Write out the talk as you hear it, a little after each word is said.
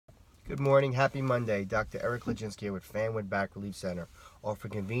Good morning, happy Monday. Dr. Chludzinski here with Fanwood Back Relief Center,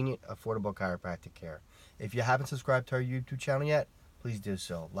 offering convenient, affordable chiropractic care. If you haven't subscribed to our YouTube channel yet, please do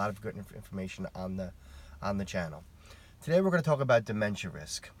so. A lot of good information on the channel. Today we're going to talk about dementia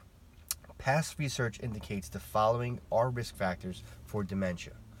risk. Past research indicates the following are risk factors for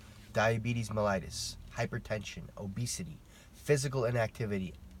dementia: diabetes mellitus, hypertension, obesity, physical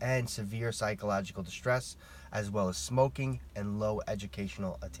inactivity, and severe psychological distress, as well as smoking and low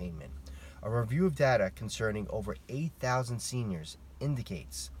educational attainment. A review of data concerning over 8,000 seniors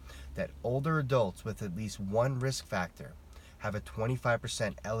indicates that older adults with at least one risk factor have a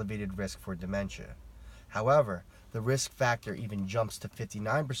 25% elevated risk for dementia. However, the risk factor even jumps to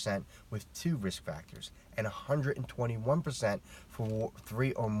 59% with two risk factors and 121% for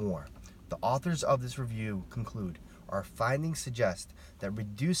three or more. The authors of this review conclude our findings suggest that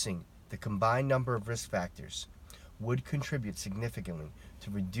reducing the combined number of risk factors would contribute significantly to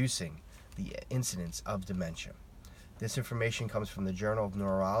reducing the incidence of dementia. This information comes from the Journal of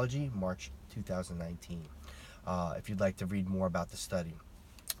Neurology, March 2019, if you'd like to read more about the study.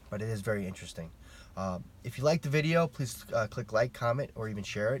 But it is very interesting. If you like the video, please click like, comment, or even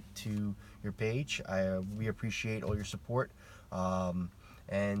share it to your page. We appreciate all your support.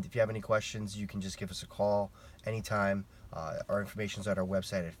 And if you have any questions, you can just give us a call anytime. Our information is at our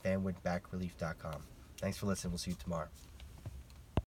website at fanwoodbackrelief.com. Thanks for listening. We'll see you tomorrow.